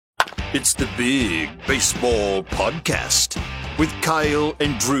It's the Big Baseball Podcast with Kyle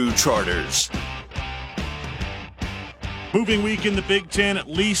and Drew Charters. Moving week in the Big Ten, at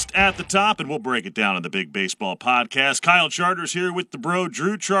least at the top, and we'll break it down in the Big Baseball Podcast. Kyle Charters here with the bro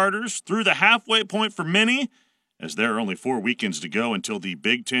Drew Charters through the halfway point for many, as there are only 4 weekends to go until the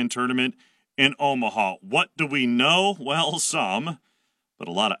Big Ten tournament in Omaha. What do we know? Well, some, but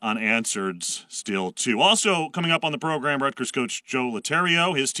a lot of unanswereds still, too. Also, coming up on the program, Rutgers coach Joe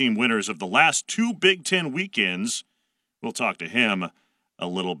Litterio, his team winners of the last 2 Big Ten weekends. We'll talk to him a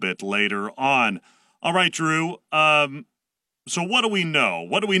little bit later on. All right, Drew, so what do we know?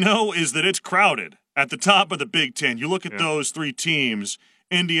 What do we know is that it's crowded at the top of the Big Ten. You look at those 3 teams,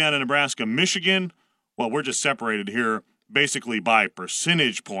 Indiana, Nebraska, Michigan. Well, we're just separated here basically by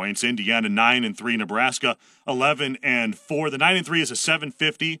percentage points. Indiana 9-3, Nebraska 11-4. The 9-3 is a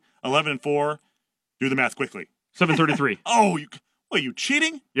 750, 11-4. Do the math quickly. 733. Oh, you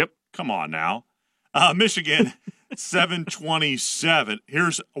cheating? Yep. Come on now. Michigan 727.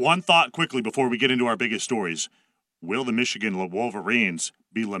 Here's one thought quickly before we get into our biggest stories. Will the Michigan Wolverines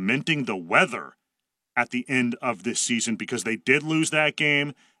be lamenting the weather at the end of this season because they did lose that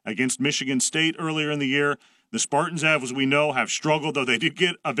game against Michigan State earlier in the year? The Spartans as we know, have struggled, though they did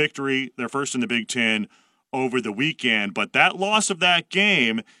get a victory, their first in the Big Ten, over the weekend. But that loss of that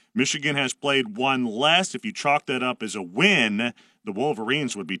game, Michigan has played one less. If you chalk that up as a win, the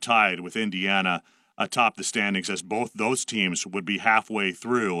Wolverines would be tied with Indiana atop the standings, as both those teams would be halfway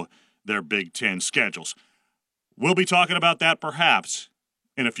through their Big Ten schedules. We'll be talking about that perhaps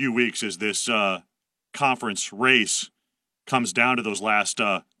in a few weeks as this conference race comes down to those last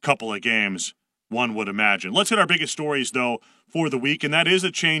couple of games, one would imagine. Let's hit our biggest stories, though, for the week, and that is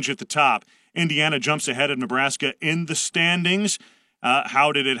a change at the top. Indiana jumps ahead of Nebraska in the standings.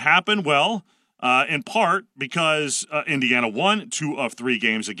 How did it happen? Well, in part because Indiana won 2 of 3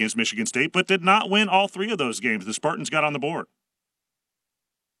 games against Michigan State, but did not win all 3 of those games. The Spartans got on the board.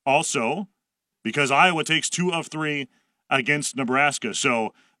 Also, because Iowa takes 2 of 3 against Nebraska.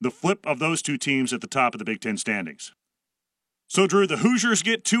 So the flip of those 2 teams at the top of the Big Ten standings. So, Drew, the Hoosiers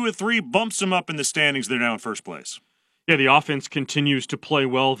get 2 of 3, bumps them up in the standings. They're now in first place. Yeah, the offense continues to play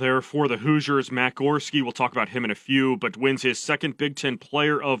well there for the Hoosiers. Matt Gorski, we'll talk about him in a few, but wins his 2nd Big Ten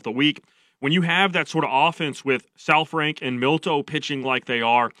Player of the Week. When you have that sort of offense with Sal Frank and Milto pitching like they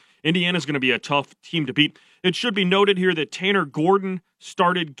are, Indiana's going to be a tough team to beat. It should be noted here that Tanner Gordon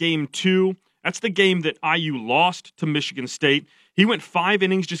started Game 2. That's the game that IU lost to Michigan State. He went 5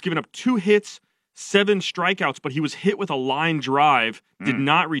 innings, just giving up 2 hits, 7 strikeouts, but he was hit with a line drive, did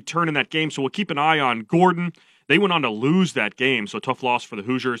not return in that game, so we'll keep an eye on Gordon. They went on to lose that game, so tough loss for the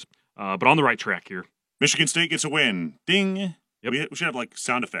Hoosiers, but on the right track here. Michigan State gets a win. Ding. Yep. We should have, like,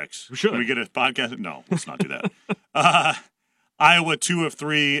 sound effects. We should. Can we get a podcast? No, let's not do that. Iowa 2 of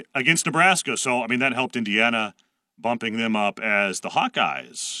 3 against Nebraska, so, I mean, that helped Indiana, bumping them up as the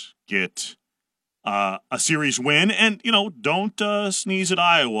Hawkeyes get a series win. And, don't sneeze at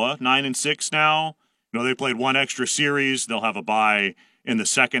Iowa. 9-6 now. They played 1 extra series. They'll have a bye in the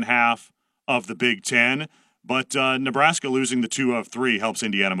second half of the Big Ten. But Nebraska losing the 2 of 3 helps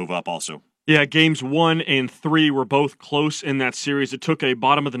Indiana move up also. Yeah, games 1 and 3 were both close in that series. It took a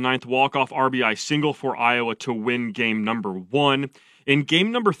bottom of the 9th walk-off RBI single for Iowa to win game number 1. In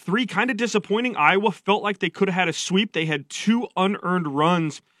game number 3, kind of disappointing. Iowa felt like they could have had a sweep. They had 2 unearned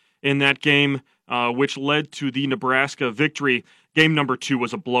runs in that game, which led to the Nebraska victory. Game number 2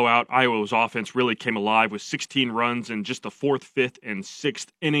 was a blowout. Iowa's offense really came alive with 16 runs in just the 4th, 5th, and 6th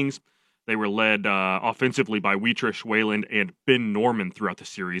innings. They were led offensively by Wietrich, Wayland, and Ben Norman throughout the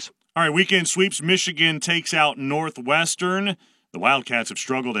series. All right, weekend sweeps. Michigan takes out Northwestern. The Wildcats have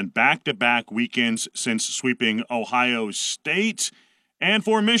struggled in back-to-back weekends since sweeping Ohio State. And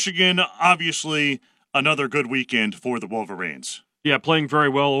for Michigan, obviously, another good weekend for the Wolverines. Yeah, playing very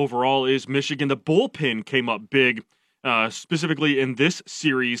well overall is Michigan. The bullpen came up big, specifically in this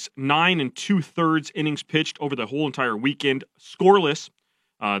series. 9 2/3 innings pitched over the whole entire weekend, scoreless.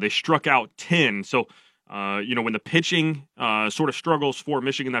 They struck out 10. So, when the pitching sort of struggles for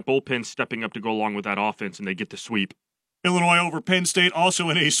Michigan, that bullpen stepping up to go along with that offense, and they get the sweep. Illinois over Penn State,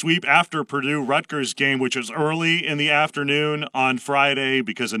 also in a sweep after Purdue-Rutgers game, which was early in the afternoon on Friday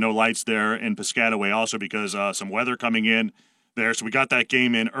because of no lights there in Piscataway, also because some weather coming in there. So we got that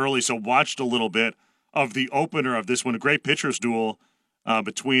game in early, so watched a little bit of the opener of this one. A great pitcher's duel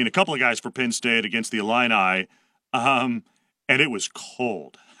between a couple of guys for Penn State against the Illini, and it was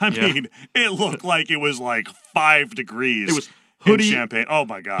cold. I mean, it looked like it was like 5 degrees. It was hoodie, in Champaign. Oh,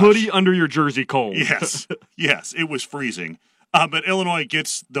 my gosh. Hoodie under your jersey cold. Yes, it was freezing. But Illinois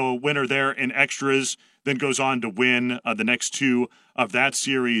gets the winner there in extras, then goes on to win the next 2 of that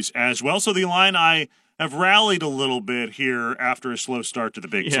series as well. So the Illini have rallied a little bit here after a slow start to the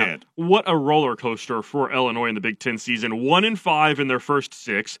Big Ten. What a roller coaster for Illinois in the Big Ten season. 1-5 in their first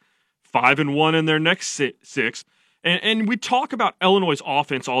 6, 5-1 in their next 6. And we talk about Illinois'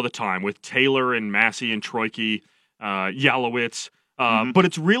 offense all the time with Taylor and Massey and Troike, Yalowitz. But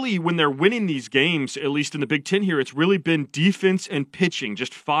it's really, when they're winning these games, at least in the Big Ten here, it's really been defense and pitching.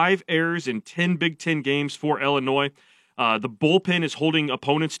 Just 5 errors in 10 Big Ten games for Illinois. The bullpen is holding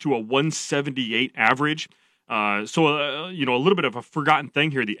opponents to a 178 average. So a little bit of a forgotten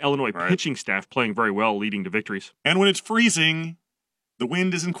thing here. The Illinois pitching staff playing very well, leading to victories. And when it's freezing, the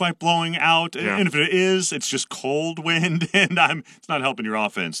wind isn't quite blowing out. Yeah. And if it is, it's just cold wind, and it's not helping your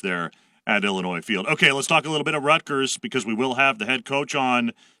offense there at Illinois Field. Okay, let's talk a little bit of Rutgers, because we will have the head coach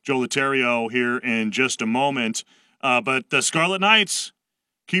on, Joe Litterio, here in just a moment. But the Scarlet Knights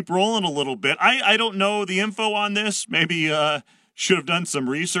keep rolling a little bit. I don't know the info on this. Maybe should have done some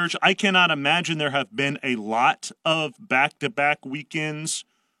research. I cannot imagine there have been a lot of back-to-back weekends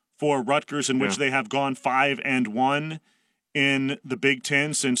for Rutgers in which they have gone 5-1 in the Big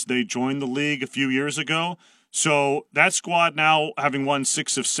Ten since they joined the league a few years ago. So that squad now, having won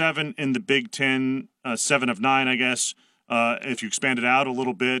 6 of 7 in the Big Ten, 7 of 9, I guess, if you expand it out a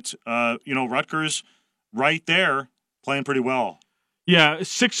little bit, Rutgers right there playing pretty well. Yeah,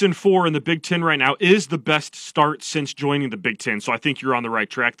 6-4 in the Big Ten right now is the best start since joining the Big Ten. So I think you're on the right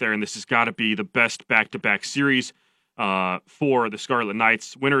track there, and this has got to be the best back-to-back series for the Scarlet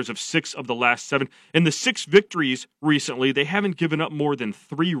Knights, winners of 6 of the last 7. In the 6 victories recently, they haven't given up more than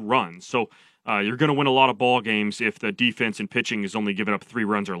 3 runs. So you're going to win a lot of ball games if the defense and pitching is only giving up 3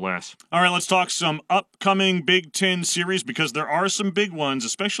 runs or less. All right, let's talk some upcoming Big Ten series, because there are some big ones,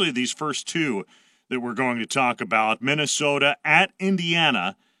 especially these first 2 that we're going to talk about. Minnesota at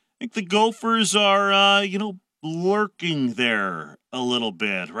Indiana. I think the Gophers are, lurking there a little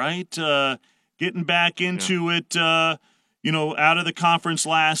bit, right? Getting back into it, out of the conference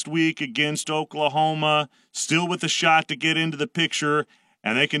last week against Oklahoma, still with a shot to get into the picture.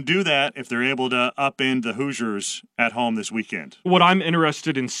 And they can do that if they're able to upend the Hoosiers at home this weekend. What I'm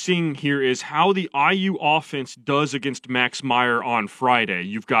interested in seeing here is how the IU offense does against Max Meyer on Friday.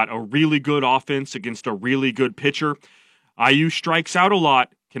 You've got a really good offense against a really good pitcher. IU strikes out a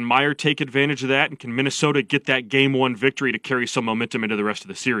lot. Can Meyer take advantage of that? And can Minnesota get that Game 1 victory to carry some momentum into the rest of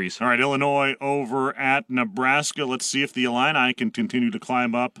the series? All right, Illinois over at Nebraska. Let's see if the Illini can continue to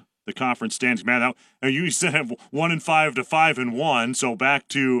climb up the conference standings. Man, now you said 1-5 to 5-1, so back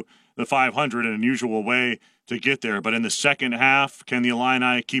to the 500 in an unusual way to get there. But in the second half, can the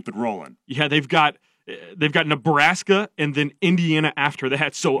Illini keep it rolling? Yeah, they've got Nebraska and then Indiana after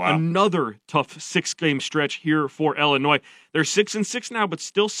that. So another tough 6-game stretch here for Illinois. They're 6-6 now, but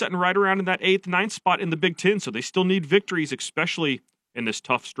still sitting right around in that 8th, 9th spot in the Big Ten. So they still need victories, especially in this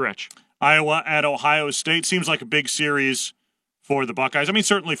tough stretch. Iowa at Ohio State seems like a big series for the Buckeyes. I mean,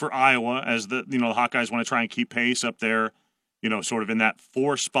 certainly for Iowa, as the Hawkeyes want to try and keep pace up there, sort of in that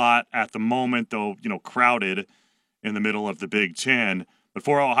 4 spot at the moment, though, crowded in the middle of the Big Ten. But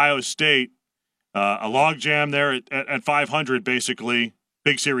for Ohio State, a logjam there at 500, basically.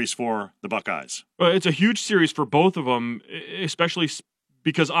 Big series for the Buckeyes. Well, it's a huge series for both of them, especially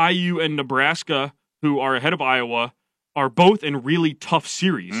because IU and Nebraska, who are ahead of Iowa, are both in really tough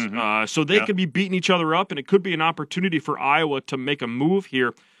series. So they could be beating each other up, and it could be an opportunity for Iowa to make a move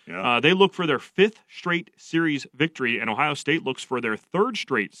here. They look for their 5th straight series victory, and Ohio State looks for their 3rd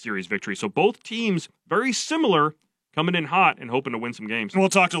straight series victory. So both teams very similar, coming in hot and hoping to win some games. We'll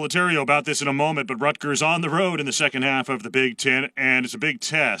talk to Litterio about this in a moment, but Rutgers on the road in the second half of the Big Ten, and it's a big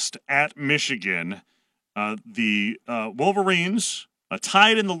test at Michigan. The Wolverines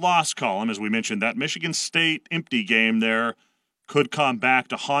tied in the loss column, as we mentioned. That Michigan State empty game there could come back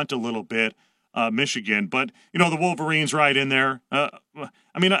to haunt a little bit Michigan. But, the Wolverines right in there.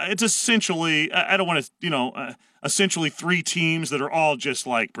 It's essentially, I don't want to, essentially 3 teams that are all just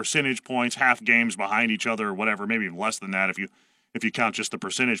like percentage points, half games behind each other or whatever, maybe less than that if you count just the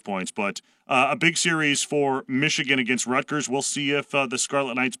percentage points. But a big series for Michigan against Rutgers. We'll see if the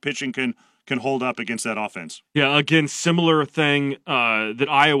Scarlet Knights pitching can hold up against that offense. Yeah, again, similar thing that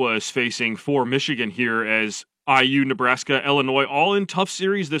Iowa is facing for Michigan here, as IU, Nebraska, Illinois, all in tough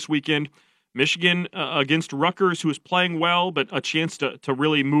series this weekend. Michigan against Rutgers, who is playing well, but a chance to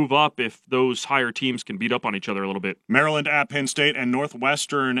really move up if those higher teams can beat up on each other a little bit. Maryland at Penn State and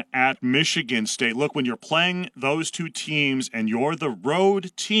Northwestern at Michigan State. Look, when you're playing those 2 teams and you're the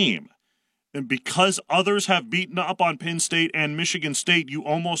road team, and because others have beaten up on Penn State and Michigan State, you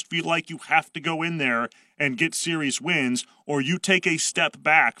almost feel like you have to go in there and get series wins, or you take a step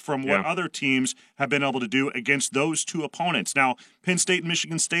back from what other teams have been able to do against those two opponents. Now, Penn State and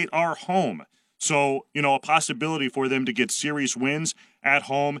Michigan State are home. So, a possibility for them to get series wins at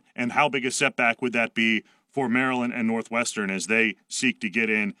home, and how big a setback would that be for Maryland and Northwestern as they seek to get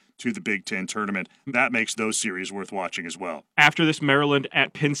in to the Big Ten tournament? That makes those series worth watching as well. After this Maryland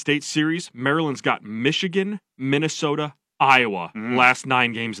at Penn State series, Maryland's got Michigan, Minnesota, Iowa, last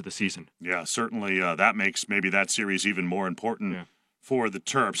 9 games of the season. Yeah, certainly that makes maybe that series even more important for the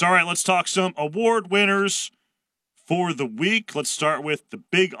Terps. All right, let's talk some award winners for the week. Let's start with the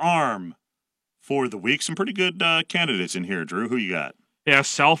big arm for the week. Some pretty good candidates in here, Drew. Who you got? Yeah,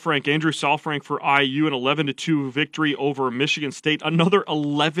 Andrew Salfrank for IU, an 11-2 victory over Michigan State. Another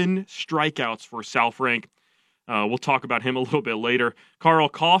 11 strikeouts for Salfrank. We'll talk about him a little bit later. Carl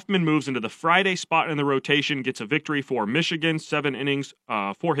Kaufman moves into the Friday spot in the rotation, gets a victory for Michigan, 7 innings,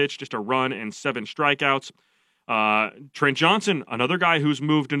 4 hits, just a run, and 7 strikeouts. Trent Johnson, another guy who's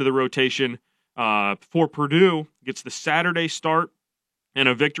moved into the rotation for Purdue, gets the Saturday start and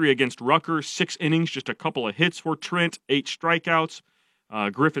a victory against Rutgers, 6 innings, just a couple of hits for Trent, 8 strikeouts.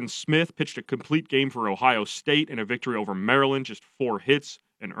 Griffin Smith pitched a complete game for Ohio State in a victory over Maryland, just 4 hits,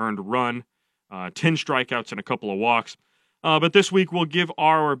 an earned run, 10 strikeouts, and a couple of walks. But this week we'll give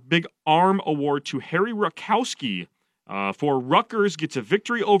our Big Arm Award to Harry Rakowski for Rutgers, gets a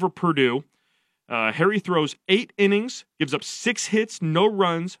victory over Purdue. Harry throws 8 innings, gives up 6 hits, no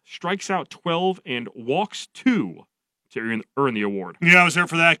runs, strikes out 12, and walks 2 to earn the award. Yeah, I was there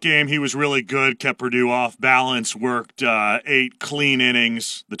for that game. He was really good, kept Purdue off balance, worked 8 clean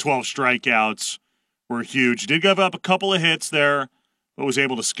innings. The 12 strikeouts were huge. Did give up a couple of hits there, but was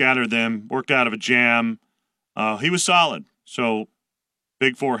able to scatter them, worked out of a jam. He was solid. So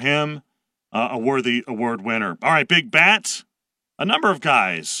big for him, a worthy award winner. All right, Big Bat, a number of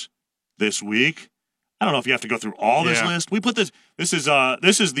guys this week. I don't know if you have to go through all this list. We put this. This is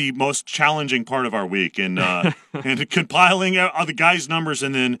the most challenging part of our week in compiling all the guys' numbers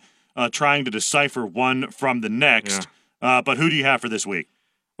and then trying to decipher one from the next. Yeah. But who do you have for this week?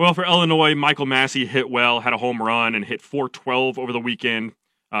 Well, for Illinois, Michael Massey hit well, had a home run, and hit .412 over the weekend.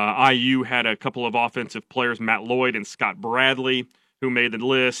 IU had a couple of offensive players, Matt Lloyd and Scott Bradley, who made the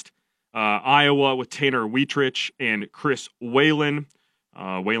list. Iowa with Tanner Wietrich and Chris Whalen.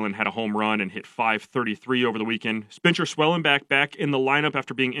 Whalen had a home run and hit .533 over the weekend. Spencer Swellenbach back in the lineup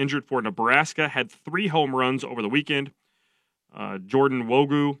after being injured for Nebraska, had 3 home runs over the weekend. Jordan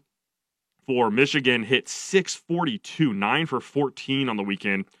Wogu for Michigan hit .642, 9 for 14 on the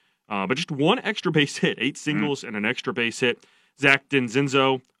weekend, but just 1 extra base hit, 8 singles and an extra base hit. Zach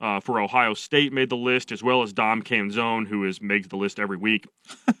Denzinzo for Ohio State made the list, as well as Dom Canzone, who makes the list every week.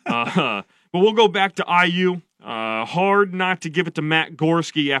 But we'll go back to IU. Hard not to give it to Matt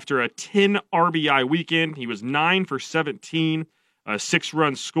Gorski after a 10 RBI weekend. He was 9 for 17, 6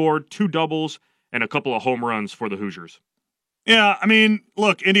 runs scored, 2 doubles, and a couple of home runs for the Hoosiers. Yeah, I mean,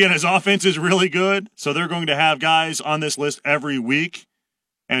 look, Indiana's offense is really good, so they're going to have guys on this list every week,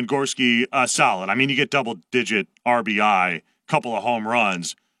 and Gorski solid. I mean, you get double-digit RBI, couple of home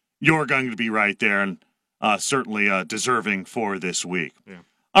runs, you're going to be right there, and certainly deserving for this week. Yeah.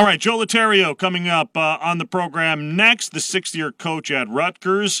 All right, Joe Litterio coming up on the program next, the 6th-year coach at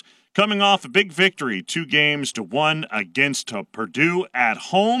Rutgers, coming off a big victory, 2-1 against Purdue at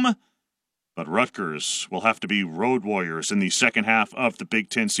home. But Rutgers will have to be road warriors in the second half of the Big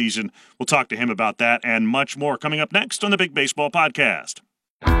Ten season. We'll talk to him about that and much more coming up next on the Big Baseball Podcast.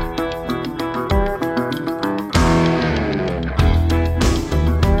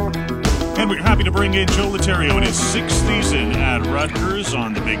 And we're happy to bring in Joe Litterio in his 6th season at Rutgers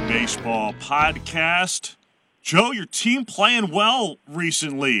on the Big Baseball Podcast. Joe, your team playing well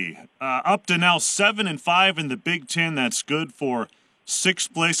recently. Up to now 7-5 in the Big Ten. That's good for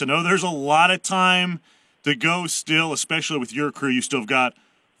 6th place. I know there's a lot of time to go still, especially with your crew. You still got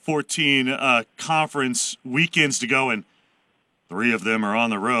 14 conference weekends to go, and 3 of them are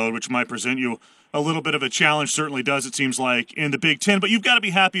on the road, which might present you a little bit of a challenge. Certainly does, it seems like, in the Big Ten. But you've got to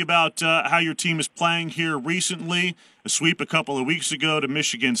be happy about how your team is playing here recently. A sweep a couple of weeks ago to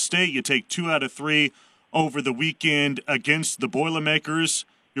Michigan State. You take 2 out of 3 over the weekend against the Boilermakers.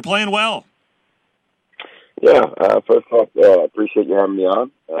 You're playing well. Yeah, first off, I appreciate you having me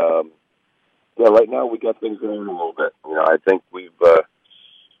on. Right now we got things going a little bit. I think we've,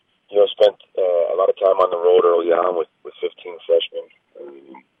 spent a lot of time on the road early on with 15 freshmen,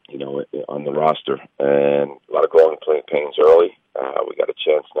 on the roster, and a lot of growing pains early. We got a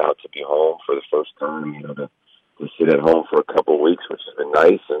chance now to be home for the first time, to sit at home for a couple of weeks, which has been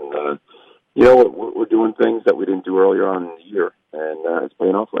nice. And, we're doing things that we didn't do earlier on in the year, and it's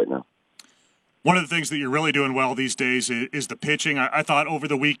paying off right now. One of the things that you're really doing well these days is the pitching. I thought over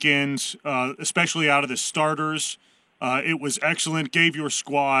the weekend, especially out of the starters, it was excellent. Gave your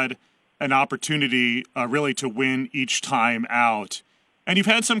squad an opportunity really to win each time out. And you've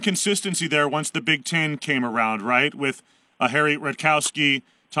had some consistency there once the Big Ten came around, right? With Harry Radkowski,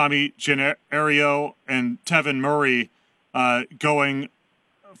 Tommy Gennario, and Tevin Murray going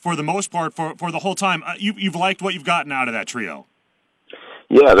for the most part for the whole time. You've liked what you've gotten out of that trio.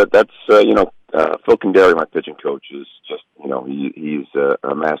 Yeah, that's Phil Condary, my pitching coach, is just he's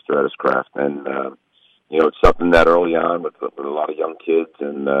a master at his craft, and it's something that early on with a lot of young kids,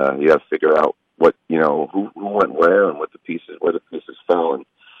 and you got to figure out what who went where and where the pieces fell,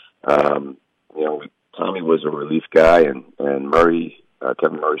 and Tommy was a relief guy, and Murray,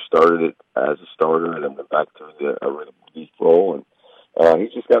 Kevin Murray started it as a starter, and then went back to a relief role, and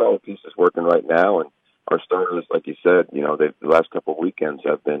he's just got all the pieces working right now, and our starters, like you said, the last couple of weekends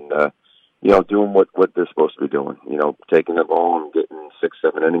have been, doing what they're supposed to be doing. Taking the ball and getting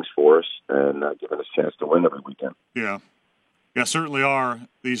 6-7 innings for us, and giving us a chance to win every weekend. Yeah, certainly are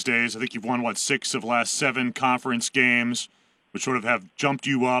these days. I think you've won 6 of the last 7 conference games, which sort of have jumped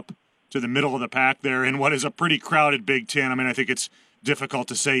you up to the middle of the pack there in what is a pretty crowded Big Ten. I mean, I think it's difficult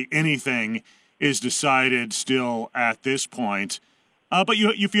to say anything is decided still at this point. But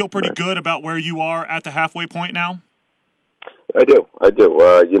you feel pretty good about where you are at the halfway point now? I do. Like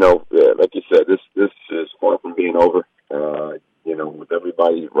you said, this is far from being over. With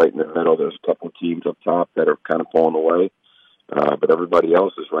everybody right in the middle, there's a couple of teams up top that are kind of pulling away, but everybody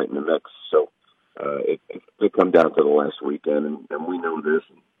else is right in the mix. So it come down to the last weekend, and we know this.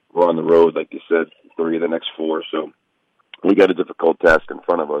 We're on the road, like you said, 3 of the next 4, so we got a difficult task in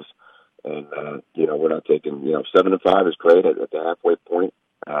front of us. And, we're not taking, 7-5 is great at the halfway point.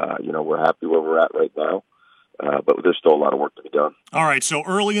 We're happy where we're at right now. But there's still a lot of work to be done. All right, so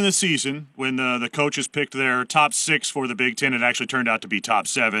early in the season, when the coaches picked their top 6 for the Big Ten, it actually turned out to be top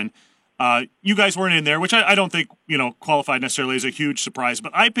 7. You guys weren't in there, which I don't think, qualified necessarily as a huge surprise.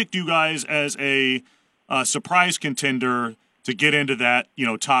 But I picked you guys as a surprise contender to get into that,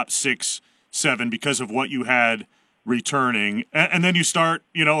 top 6-7 because of what you had returning. And then you start,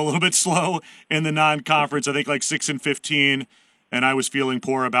 a little bit slow in the non-conference, I think like 6-15. And I was feeling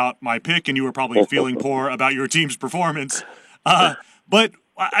poor about my pick, and you were probably feeling poor about your team's performance. But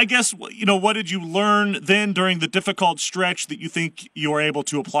I guess, what did you learn then during the difficult stretch that you think you are able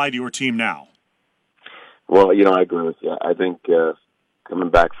to apply to your team now? Well, I agree with you. I think coming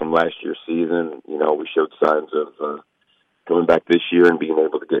back from last year's season, we showed signs of coming back this year and being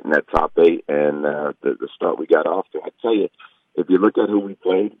able to get in that top 8, and the start we got off to. I tell you, if you look at who we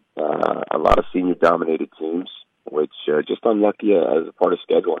played, a lot of senior-dominated teams, which just unlucky as a part of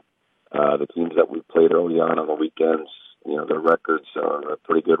scheduling. The teams that we played early on the weekends, their records are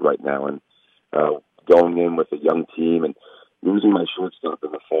pretty good right now. And going in with a young team and losing my shortstop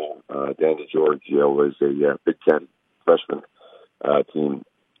in the fall, Dan DiGiorgio was a Big Ten freshman team.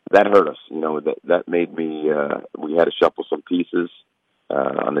 That hurt us. That made me, we had to shuffle some pieces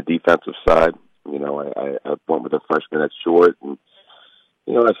on the defensive side. I went with a freshman that's short, and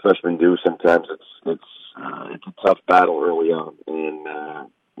as freshmen do, sometimes it's a tough battle early on, and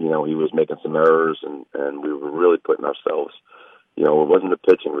he was making some errors, and we were really putting ourselves. It wasn't the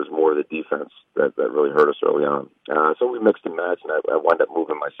pitching; it was more the defense that really hurt us early on. So we mixed and matched, and I wound up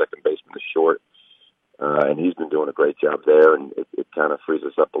moving my second baseman to short, and he's been doing a great job there, and it kind of frees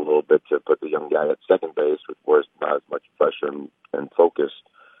us up a little bit to put the young guy at second base, with where not as much pressure and focus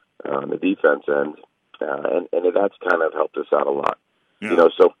on the defense end, and that's kind of helped us out a lot. Yeah.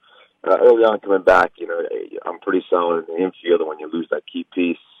 So early on coming back, I'm pretty solid in the infield, and when you lose that key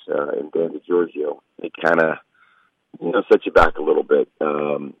piece in Dan DiGiorgio, it kind of, sets you back a little bit.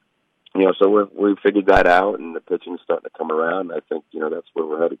 So we figured that out, and the pitching's starting to come around. I think, that's where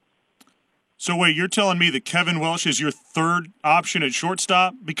we're headed. So wait, you're telling me that Kevin Welsh is your third option at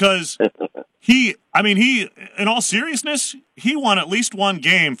shortstop? Because he, in all seriousness, he won at least one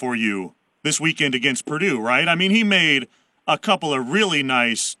game for you this weekend against Purdue, right? I mean, he made a couple of really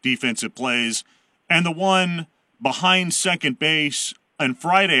nice defensive plays, and the one behind second base in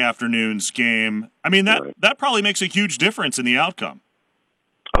Friday afternoon's game, that probably makes a huge difference in the outcome.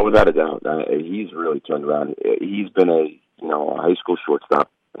 Oh, without a doubt. He's really turned around. He's been a high school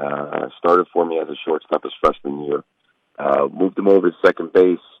shortstop. Started for me as a shortstop his freshman year. Moved him over to second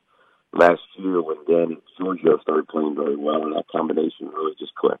base last year when Dan DiGiorgio started playing very well, and that combination really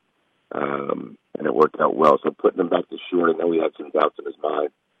just clicked. And it worked out well. So putting him back to short, I know he had some doubts in his mind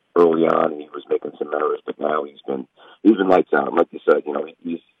early on, and he was making some errors, but now he's been lights out. And like you said,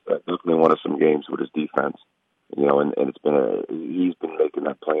 he's definitely won us some games with his defense. And it's been he's been making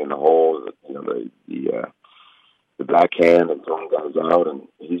that play in the hole, the backhand and throwing guys out, and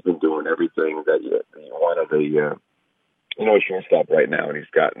he's been doing everything that you want of a a shortstop right now, and he's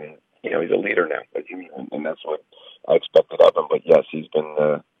gotten, he's a leader now, and that's what I expected of him. But yes, he's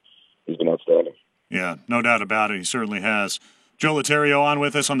been outstanding. Yeah, no doubt about it. He certainly has. Joe Litterio on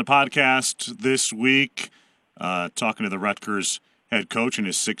with us on the podcast this week, talking to the Rutgers head coach in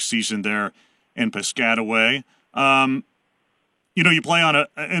his 6th season there in Piscataway. You play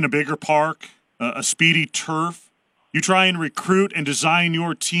in a bigger park, a speedy turf. You try and recruit and design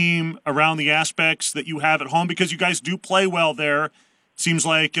your team around the aspects that you have at home because you guys do play well there. It seems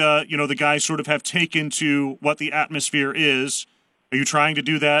like, the guys sort of have taken to what the atmosphere is. Are you trying to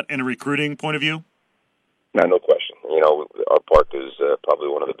do that in a recruiting point of view? No question. Our park is probably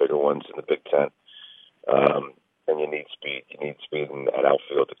one of the bigger ones in the Big Ten. And you need speed. You need speed at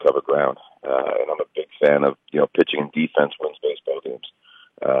outfield to cover ground. And I'm a big fan of, pitching and defense wins baseball games.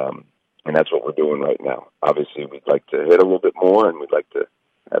 And that's what we're doing right now. Obviously, we'd like to hit a little bit more, and we'd like to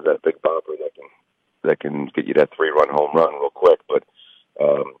have that big bopper that can get you that 3-run home run real quick. But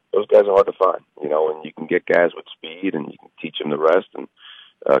those guys are hard to find, and you can get guys with speed, and you can teach them the rest and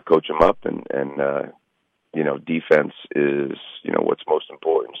coach them up. And defense is, what's most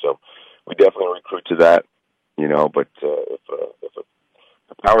important. So we definitely recruit to that, but if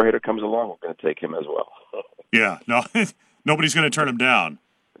a power hitter comes along, we're going to take him as well. Yeah, no, nobody's going to turn him down.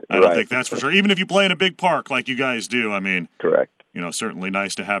 I don't think that's for sure. Even if you play in a big park like you guys do, I mean, correct. Certainly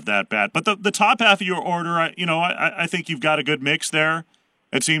nice to have that bat. But the top half of your order, I think you've got a good mix there.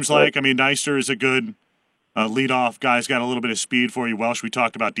 It seems like, Neister is a good leadoff guy. He's got a little bit of speed for you. Welsh, we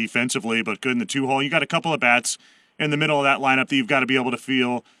talked about defensively, but good in the 2-hole. You got a couple of bats in the middle of that lineup that you've got to be able to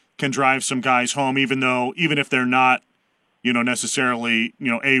feel can drive some guys home, even if they're not, necessarily,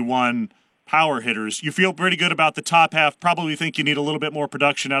 A1 power hitters. You feel pretty good about the top half. Probably think you need a little bit more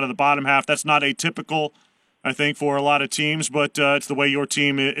production out of the bottom half. That's not atypical, I think, for a lot of teams, but it's the way your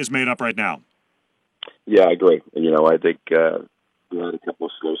team is made up right now. Yeah, I agree. I think we had a couple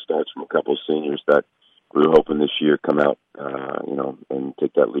of slow starts from a couple of seniors that we were hoping this year come out, and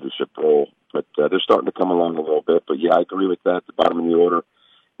take that leadership role. But they're starting to come along a little bit. But, yeah, I agree with that. The bottom of the order,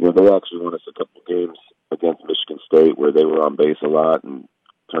 they actually won us a couple of games against Michigan State where they were on base a lot and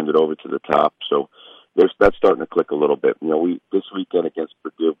turned it over to the top. So that's starting to click a little bit. This weekend against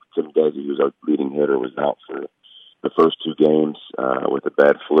Purdue, Tim Desi, who's our leading hitter, was out for the first 2 games with a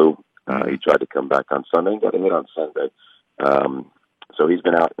bad flu. He tried to come back on Sunday and got a hit on Sunday. So he's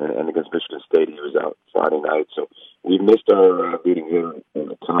been out, and against Michigan State, he was out Friday night. So we missed our leading hitter in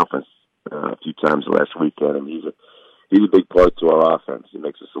the conference a few times last weekend, and he's a big part to our offense. He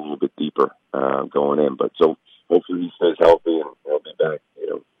makes us a little bit deeper going in. But so hopefully he stays healthy and he'll be back,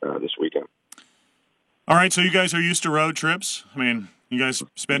 this weekend. All right, so you guys are used to road trips. I mean, you guys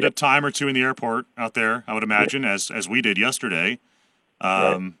spend a time or two in the airport out there, I would imagine, as we did yesterday.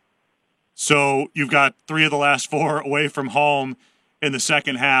 So you've got 3 of the last 4 away from home in the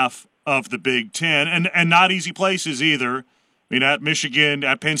second half of the Big Ten, and not easy places either. I mean, at Michigan,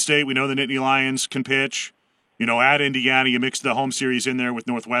 at Penn State, we know the Nittany Lions can pitch. At Indiana, you mix the home series in there with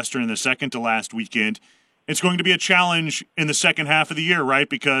Northwestern in the second to last weekend. It's going to be a challenge in the second half of the year, right?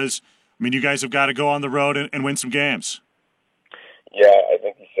 Because, you guys have got to go on the road and win some games. Yeah, I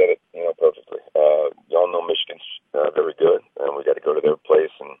think you said it, perfectly. Y'all know Michigan's very good, and we got to go to their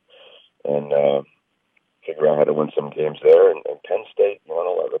place and figure out how to win some games there. And Penn State,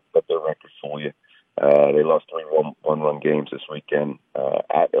 let their record fool you. They lost 3 one-run games this weekend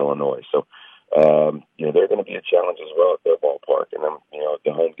at Illinois. So, they're going to be a challenge as well at their ballpark. And then,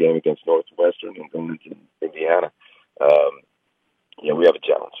 the home game against Northwestern and going to Indiana. We have a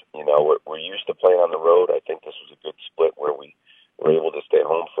challenge. We're used to playing on the road. I think this was a good split where we were able to stay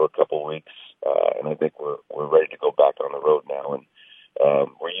home for a couple of weeks, and I think we're ready to go back on the road now, and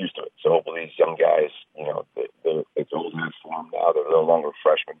we're used to it. So hopefully these young guys, it's old hat for them now. They're no longer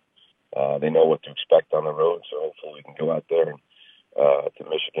freshmen. They know what to expect on the road, so hopefully we can go out there and to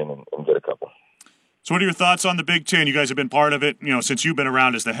Michigan and get a couple. So what are your thoughts on the Big Ten? You guys have been part of it, since you've been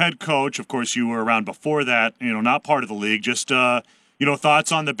around as the head coach. Of course, you were around before that, not part of the league. Just,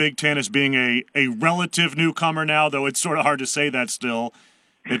 thoughts on the Big Ten as being a relative newcomer now, though it's sort of hard to say that still.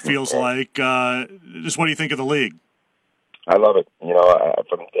 It feels like. Just what do you think of the league? I love it.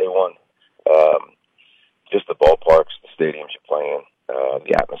 From day one, just the ballparks, the stadiums you play in,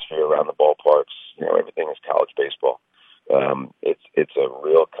 the atmosphere around the ballparks, everything is college baseball. It's a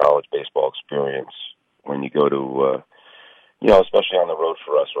real college baseball experience when you go to, especially on the road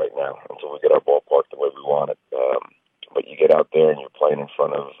for us right now until we get our ballpark the way we want it. But you get out there and you're playing in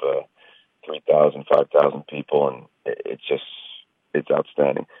front of 3,000, 5,000 people, and it's just it's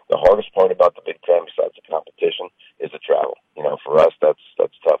outstanding. The hardest part about the Big Ten, besides the competition, is the travel. For us, that's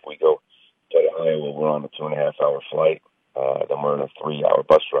tough. We go to Iowa, we're on a 2.5-hour flight, then we're on a 3-hour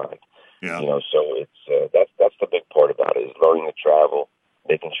bus ride. Yeah. So it's that's the big part about it, is learning to travel,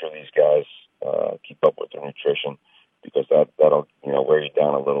 making sure these guys keep up with their nutrition, because that'll wear you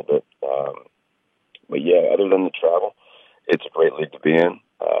down a little bit. But yeah, other than the travel, it's a great league to be in.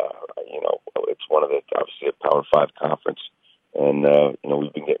 It's one of the, obviously, a Power 5 conference, and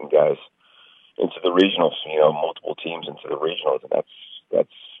we've been getting guys into the regionals. Multiple teams into the regionals, and that's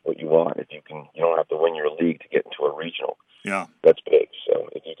what you want. If you don't have to win your league to get into a regional. Yeah, that's big. So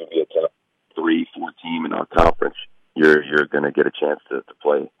if you can be a top 3-4 team in our conference, you're going to get a chance to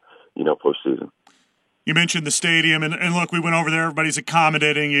play, postseason. You mentioned the stadium, and look, we went over there. Everybody's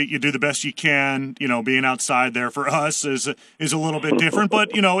accommodating. You do the best you can. Being outside there for us is a little bit different, but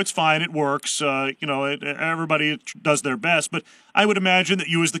it's fine. It works. Everybody does their best. But I would imagine that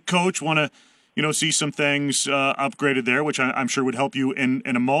you, as the coach, want to see some things upgraded there, which I'm sure would help you in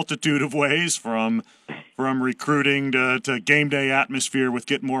a multitude of ways, from recruiting to game day atmosphere, with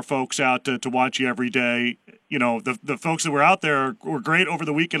getting more folks out to watch you every day. The folks that were out there were great over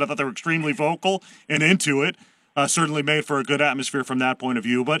the weekend. I thought they were extremely vocal and into it. Certainly made for a good atmosphere from that point of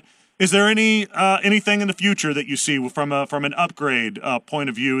view. But is there anything in the future that you see from an upgrade point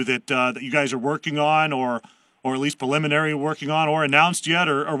of view that you guys are working on, or at least preliminary working on, or announced yet,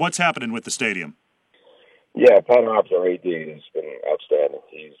 or what's happening with the stadium? Yeah, Pat Hobbs, our AD, has been outstanding.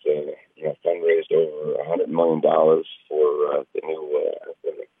 He's fundraised over $100 million for the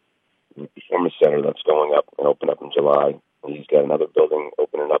new performance center that's going up and open up in July. He's got another building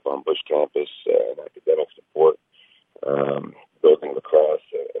opening up on Bush campus, and academic support, building lacrosse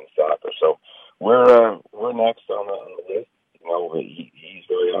and soccer. So we're next on the list. He's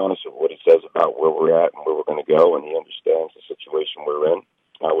very honest with what he says about where we're at and where we're going to go, and he understands the situation we're in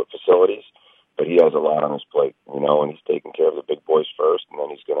with facilities. But he has a lot on his plate, and he's taking care of the big boys first, and then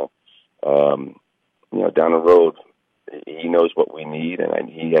he's going to, down the road, he knows what we need, and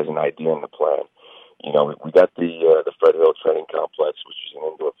he has an idea and the plan. We got the Fred Hill Training Complex, which is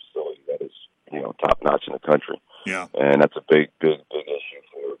an indoor facility that is, top notch in the country. Yeah, and that's a big issue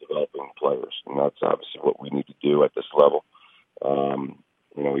for developing players, and that's obviously what we need to do at this level.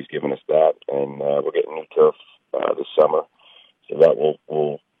 He's given us that, and we're getting new turf this summer, so that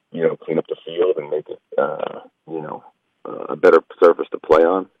will clean up the field and make it a better surface to play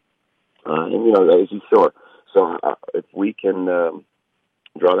on. As you saw, so if we can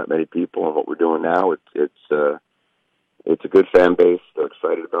draw that many people on what we're doing now, it's a good fan base. They're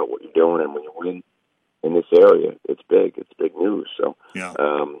excited about what you're doing, and when you win in this area, it's big. It's big news. So yeah.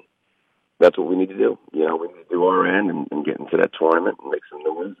 That's what we need to do. We need to do our end and get into that tournament and make some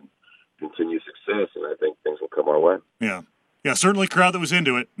noise and continue success, and I think things will come our way. Yeah. Yeah, certainly crowd that was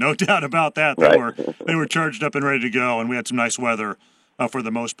into it. No doubt about that. They were charged up and ready to go, and we had some nice weather for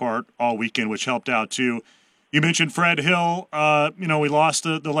the most part all weekend, which helped out too. You mentioned Fred Hill. We lost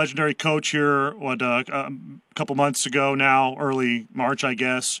the legendary coach here, a couple months ago now, early March, I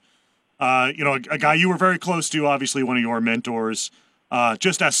guess. A guy you were very close to, obviously one of your mentors.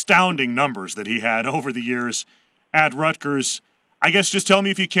 Just astounding numbers that he had over the years at Rutgers. I guess just tell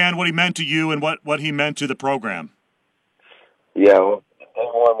me, if you can, what he meant to you and what he meant to the program. Yeah, well,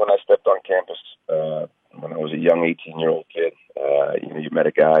 when I stepped on campus, when I was a young 18-year-old kid, you met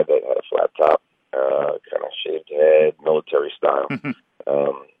a guy that had a flat top, kind of shaved head, military style,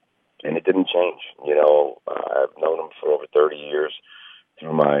 and it didn't change. I've known him for over 30 years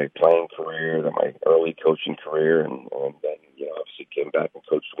through my playing career, then my early coaching career, and then obviously came back and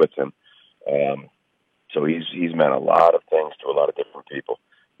coached with him. So he's meant a lot of things to a lot of different people.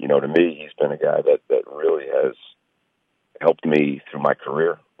 To me, he's been a guy that really has helped me through my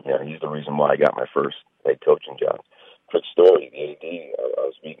career. He's the reason why I got my first head coaching job. Quick story, the AD, I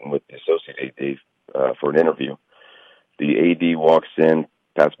was meeting with the associate AD for an interview. The AD walks in,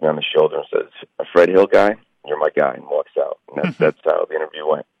 pats me on the shoulder and says, "A Fred Hill guy? You're my guy," and walks out. And that's how the interview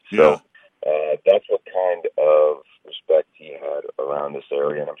went. Yeah. So that's what kind of respect he had around this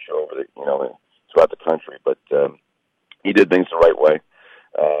area, and I'm sure over throughout the country. But he did things the right way.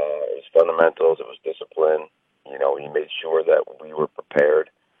 It was fundamentals. It was discipline. He made sure that we were prepared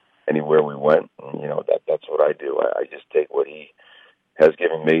anywhere we went. And, that's what I do. I just take what he has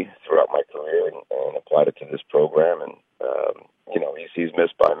given me throughout my career and applied it to this program. And, he's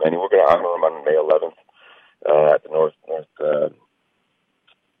missed by many. We're going to honor him on May 11th at the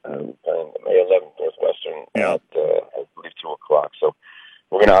May 11th Northwestern at, I believe, 2 o'clock. So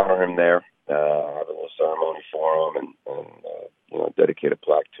we're going to honor him there, have a little ceremony for him and dedicate a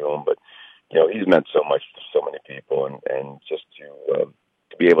plaque to him. But he's meant so much to so many people, and just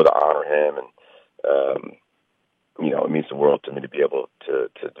to be able to honor him, and it means the world to me to be able to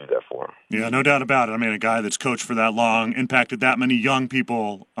do that for him. Yeah, no doubt about it. I mean, a guy that's coached for that long, impacted that many young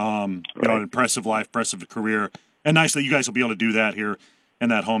people, an impressive life, impressive career, and nice that you guys will be able to do that here in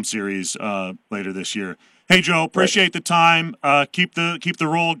that home series later this year. Hey, Joe, appreciate the time. Keep the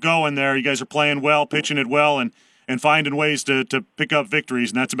roll going there. You guys are playing well, pitching it well, and finding ways to pick up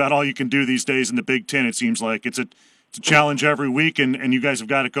victories, and that's about all you can do these days in the Big Ten. It seems like it's a challenge every week, and you guys have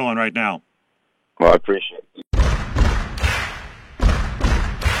got it going right now. Well, I appreciate it.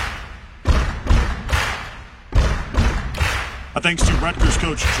 Thanks to Rutgers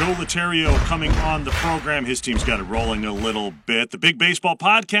coach Joe Litterio coming on the program. His team's got it rolling a little bit. The Big Baseball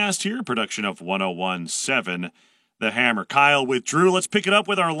Podcast here, production of 101.7 The Hammer. Kyle with Drew. Let's pick it up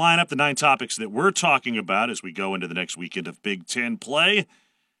with our lineup, the 9 topics that we're talking about as we go into the next weekend of Big Ten play.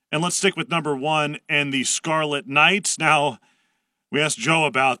 And let's stick with number 1 and the Scarlet Knights. Now, we asked Joe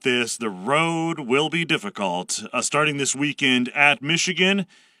about this. The road will be difficult starting this weekend at Michigan.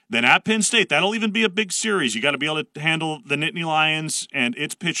 Then at Penn State, that'll even be a big series. You got to be able to handle the Nittany Lions and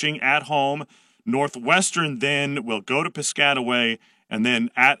its pitching at home. Northwestern then will go to Piscataway, and then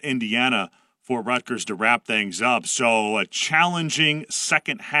at Indiana for Rutgers to wrap things up. So a challenging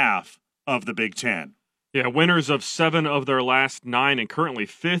second half of the Big Ten. Yeah, winners of 7 of their last 9 and currently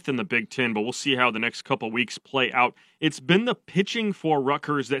 5th in the Big Ten, but we'll see how the next couple weeks play out. It's been the pitching for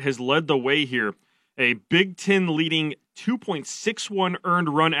Rutgers that has led the way here. A Big Ten leading 2.61 earned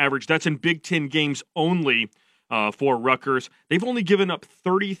run average. That's in Big Ten games only for Rutgers. They've only given up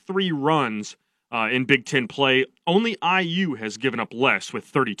 33 runs in Big Ten play. Only IU has given up less with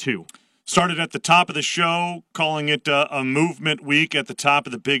 32. Started at the top of the show, calling it a movement week at the top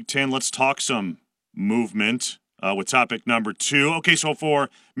of the Big Ten. Let's talk some movement with topic number 2. Okay, so for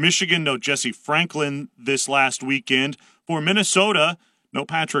Michigan, no Jesse Franklin this last weekend. For Minnesota, no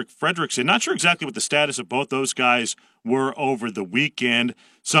Patrick Fredrickson. Not sure exactly what the status of both those guys were over the weekend.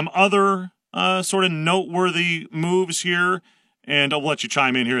 Some other sort of noteworthy moves here, and I'll let you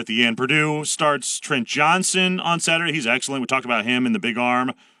chime in here at the end. Purdue starts Trent Johnson on Saturday. He's excellent. We talked about him in the big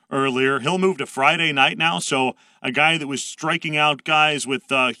arm earlier. He'll move to Friday night now, so a guy that was striking out guys with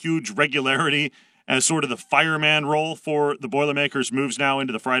huge regularity as sort of the fireman role for the Boilermakers moves now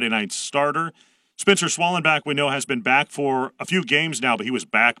into the Friday night starter. Spencer Swallenbach, we know, has been back for a few games now, but he was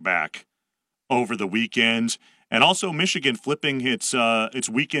back over the weekend. And also Michigan flipping its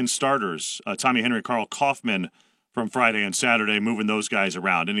weekend starters. Tommy Henry, Carl Kaufman from Friday and Saturday, moving those guys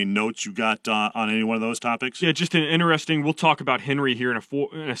around. Any notes you got on any one of those topics? Yeah, just an interesting. We'll talk about Henry here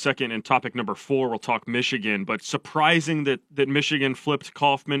in a second. In topic number 4, we'll talk Michigan. But surprising that Michigan flipped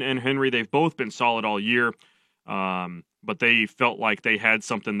Kaufman and Henry. They've both been solid all year. But they felt like they had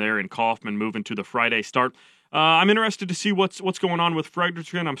something there in Kaufman moving to the Friday start. I'm interested to see what's going on with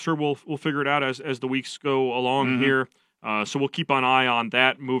Fredrickson. I'm sure we'll figure it out as the weeks go along here. So we'll keep an eye on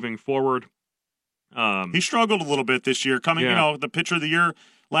that moving forward. He struggled a little bit this year. The pitcher of the year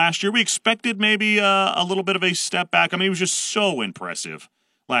last year. We expected maybe a little bit of a step back. I mean, he was just so impressive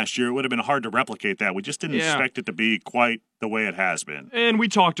last year. It would have been hard to replicate that. We just didn't expect it to be quite the way it has been. And we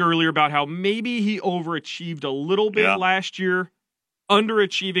talked earlier about how maybe he overachieved a little bit last year,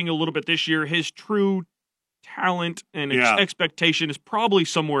 underachieving a little bit this year. His true talent and expectation is probably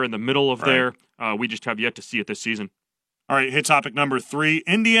somewhere in the middle of there. We just have yet to see it this season. All right, hit topic number 3.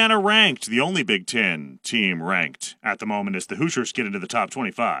 Indiana ranked, the only Big Ten team ranked at the moment as the Hoosiers get into the top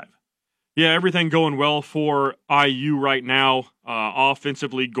 25. Yeah, everything going well for IU right now.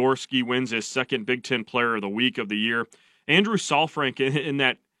 Offensively, Gorski wins his second Big Ten Player of the Week of the year. Andrew Saalfrank in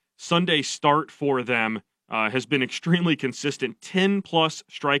that Sunday start for them has been extremely consistent. 10-plus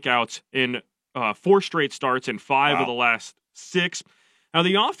strikeouts in 4 straight starts and 5 of the last 6. Now,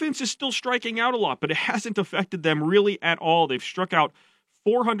 the offense is still striking out a lot, but it hasn't affected them really at all. They've struck out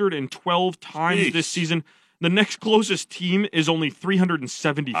 412 times this season. The next closest team is only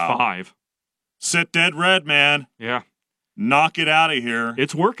 375. Wow. Sit dead red, man. Yeah. Knock it out of here.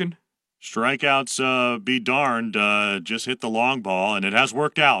 It's working. Strikeouts be darned. Just hit the long ball, and it has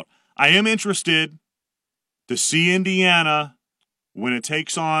worked out. I am interested to see Indiana when it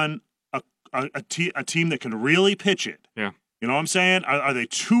takes on a team that can really pitch it. Yeah. You know what I'm saying? Are they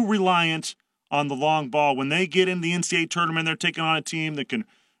too reliant on the long ball? When they get in the NCAA tournament, they're taking on a team that can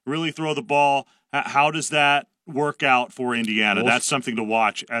really throw the ball. How does that work out for Indiana? That's something to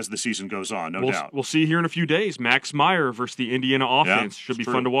watch as the season goes on, no doubt. We'll see here in a few days. Max Meyer versus the Indiana offense. Should be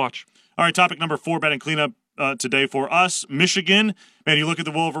fun to watch. All right, topic number 4, betting cleanup. today for us. Michigan, man, you look at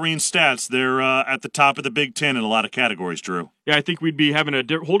the Wolverines stats, they're at the top of the Big Ten in a lot of categories, Drew. Yeah, I think we'd be having a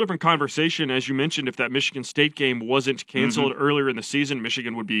whole different conversation, as you mentioned, if that Michigan State game wasn't canceled earlier in the season.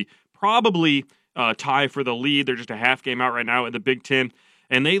 Michigan would be probably tie for the lead. They're just a half game out right now in the Big Ten.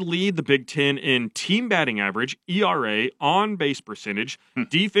 And they lead the Big Ten in team batting average, ERA, on-base percentage.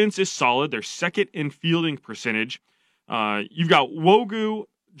 Defense is solid. They're second in fielding percentage. You've got Wogu,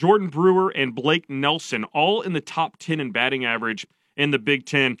 Jordan Brewer, and Blake Nelson all in the top 10 in batting average in the Big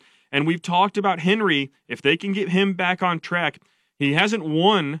Ten. And we've talked about Henry. If they can get him back on track, he hasn't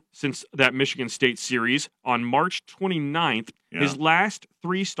won since that Michigan State series on March 29th. Yeah. His last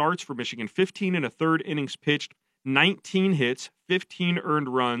 3 starts for Michigan, 15 and a third innings pitched, 19 hits, 15 earned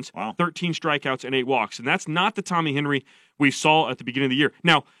runs, 13 strikeouts, and 8 walks. And that's not the Tommy Henry we saw at the beginning of the year.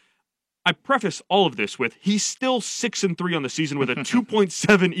 Now, I preface all of this with he's still 6-3 on the season with a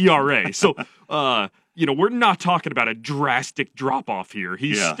 2.7 ERA. So, we're not talking about a drastic drop-off here.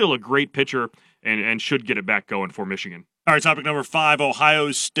 He's still a great pitcher and should get it back going for Michigan. All right, topic number 5,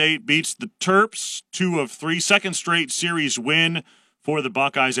 Ohio State beats the Terps, 2 of 3, second straight series win for the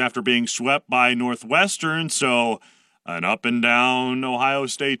Buckeyes after being swept by Northwestern. So an up and down Ohio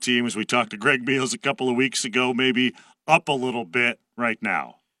State team, as we talked to Greg Beals a couple of weeks ago, maybe up a little bit right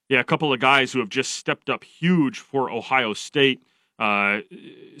now. Yeah, a couple of guys who have just stepped up huge for Ohio State,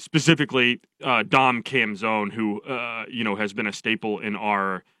 specifically Dom Camzone, who has been a staple in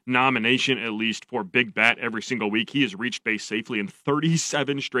our nomination, at least for Big Bat every single week. He has reached base safely in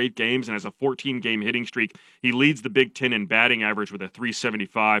 37 straight games and has a 14-game hitting streak. He leads the Big Ten in batting average with a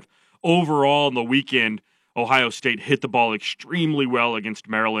 .375. Overall, in the weekend, Ohio State hit the ball extremely well against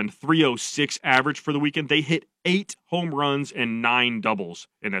Maryland. .306 average for the weekend. They hit 8 home runs and 9 doubles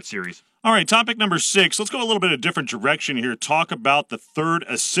in that series. All right, topic number 6. Let's go a little bit of a different direction here. Talk about the third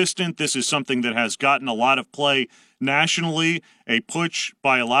assistant. This is something that has gotten a lot of play nationally, a push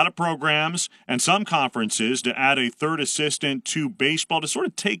by a lot of programs and some conferences to add a third assistant to baseball to sort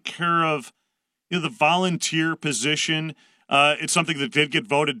of take care of the volunteer position. It's something that did get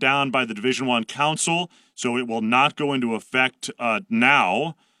voted down by the Division I Council, so it will not go into effect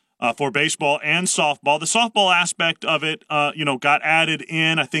now. For baseball and softball. The softball aspect of it, got added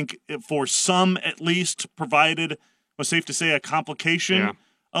in, I think, for some at least, provided, was safe to say, a complication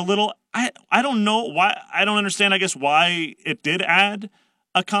a little. I don't know why. I don't understand, I guess, why it did add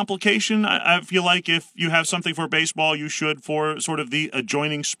a complication. I feel like if you have something for baseball, you should for sort of the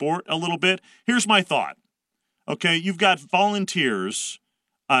adjoining sport a little bit. Here's my thought. Okay, you've got volunteers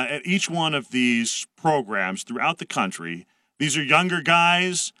at each one of these programs throughout the country. These are younger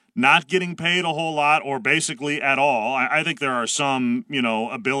guys, not getting paid a whole lot or basically at all. I think there are some,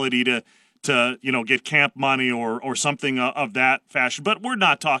 ability to get camp money or something of that fashion. But we're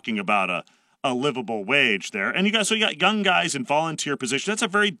not talking about a livable wage there. And you got young guys in volunteer positions. That's a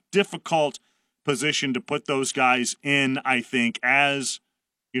very difficult position to put those guys in, I think, as,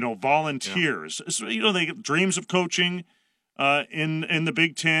 volunteers. Yeah. So, they get dreams of coaching in the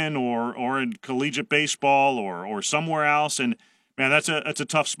Big Ten or in collegiate baseball or somewhere else. And man, that's a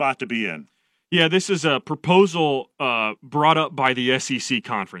tough spot to be in. Yeah, this is a proposal brought up by the SEC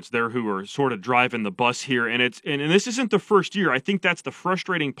conference. They're who are sort of driving the bus here, and this isn't the first year. I think that's the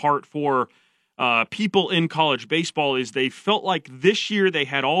frustrating part for people in college baseball is they felt like this year they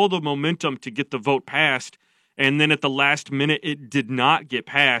had all the momentum to get the vote passed, and then at the last minute it did not get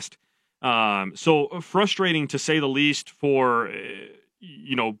passed. So frustrating to say the least for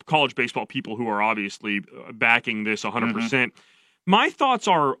college baseball people who are obviously backing this 100%. My thoughts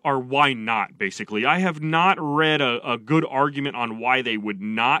are why not, basically. I have not read a good argument on why they would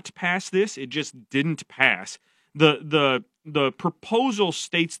not pass this. It just didn't pass. The proposal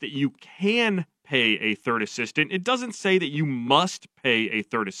states that you can pay a third assistant. It doesn't say that you must pay a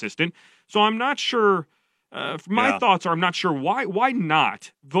third assistant. So I'm not sure. My thoughts are I'm not sure why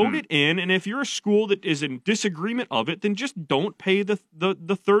not vote it in. And if you're a school that is in disagreement of it, then just don't pay the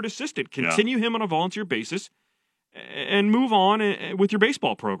third assistant. Continue him on a volunteer basis. And move on with your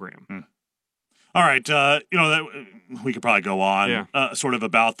baseball program. All right, that we could probably go on sort of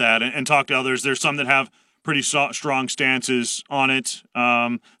about that and talk to others. There's some that have pretty strong stances on it.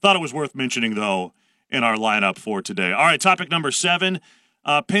 Thought it was worth mentioning, though, in our lineup for today. All right, topic number 7,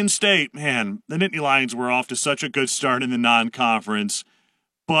 Penn State. Man, the Nittany Lions were off to such a good start in the non-conference.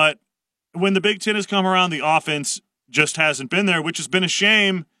 But when the Big Ten has come around, the offense just hasn't been there, which has been a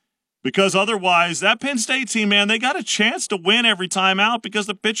shame. Because otherwise, that Penn State team, man, they got a chance to win every time out because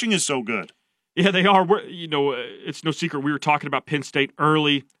the pitching is so good. Yeah, they are. It's no secret. We were talking about Penn State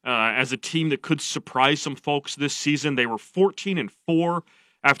early as a team that could surprise some folks this season. They were 14-4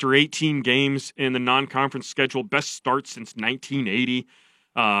 after 18 games in the non-conference schedule, best start since 1980,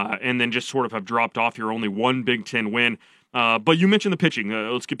 and then just sort of have dropped off here, only one Big Ten win. But you mentioned the pitching.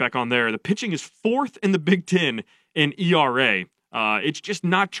 Let's get back on there. The pitching is fourth in the Big Ten in ERA. It's just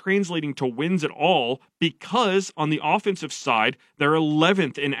not translating to wins at all because on the offensive side, they're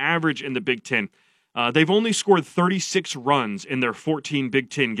 11th in average in the Big Ten. They've only scored 36 runs in their 14 Big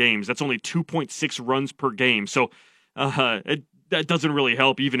Ten games. That's only 2.6 runs per game. So that doesn't really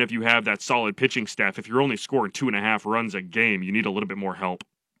help even if you have that solid pitching staff. If you're only scoring 2.5 runs a game, you need a little bit more help.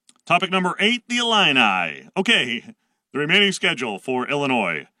 Topic number 8, the Illini. Okay, the remaining schedule for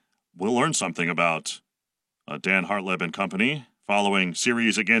Illinois. We'll learn something about Dan Hartleb and company following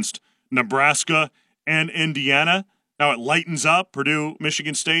series against Nebraska and Indiana. Now it lightens up. Purdue,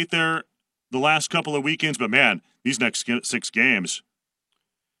 Michigan State there the last couple of weekends. But, man, these next 6 games,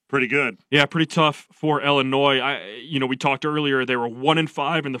 pretty good. Yeah, pretty tough for Illinois. We talked earlier, they were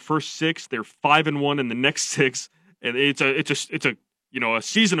 1-5 in the first 6. They're 5-1 in the next 6. And it's a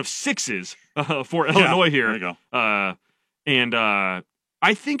season of 6s for Illinois here. There you go.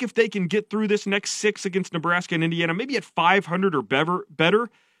 I think if they can get through this next 6 against Nebraska and Indiana, maybe at 500 or better,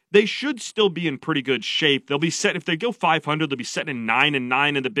 they should still be in pretty good shape. They'll be set, if they go 500, they'll be set in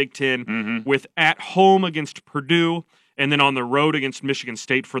 9-9 in the Big Ten with at home against Purdue and then on the road against Michigan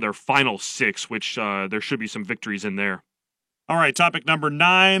State for their final 6, which there should be some victories in there. All right, topic number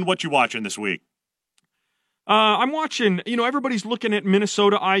 9. What you watching this week? I'm watching, everybody's looking at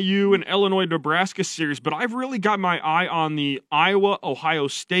Minnesota IU and Illinois-Nebraska series, but I've really got my eye on the Iowa-Ohio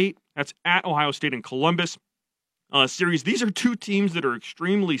State. That's at Ohio State and Columbus series. These are 2 teams that are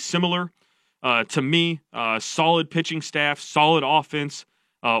extremely similar to me. Solid pitching staff, solid offense.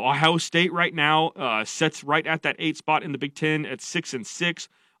 Ohio State right now sets right at that 8 spot in the Big Ten at 6-6.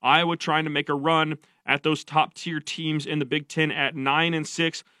 Iowa trying to make a run at those top-tier teams in the Big Ten at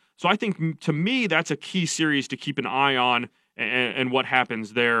 9-6. So I think, to me, that's a key series to keep an eye on and what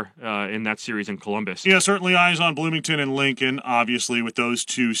happens there in that series in Columbus. Yeah, certainly eyes on Bloomington and Lincoln, obviously, with those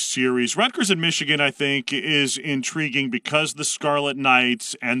 2 series. Rutgers and Michigan, I think, is intriguing because the Scarlet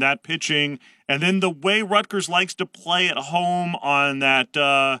Knights and that pitching, and then the way Rutgers likes to play at home on that,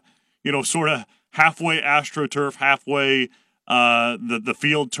 sort of halfway AstroTurf, halfway the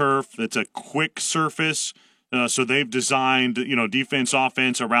field turf. It's a quick surface. So they've designed, defense,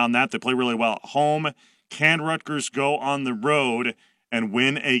 offense around that. They play really well at home. Can Rutgers go on the road and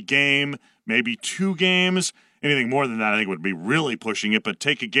win a game, maybe 2 games? Anything more than that, I think, would be really pushing it. But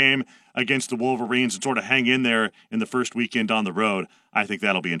take a game against the Wolverines and sort of hang in there in the first weekend on the road. I think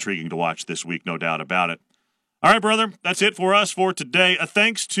that'll be intriguing to watch this week, no doubt about it. All right, brother, that's it for us for today.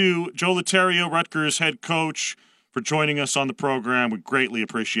 Thanks to Joe Litterio, Rutgers head coach, for joining us on the program. We greatly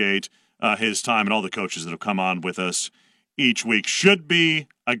appreciate his time and all the coaches that have come on with us each week. Should be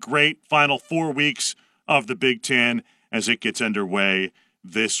a great final 4 weeks of the Big Ten as it gets underway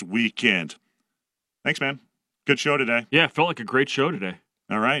this weekend. Thanks, man. Good show today. Yeah, felt like a great show today.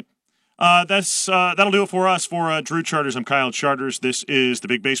 All right. That'll do it for us. For Drew Charters, I'm Kyle Charters. This is the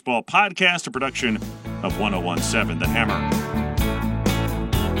Big Baseball Podcast, a production of 1017 The Hammer.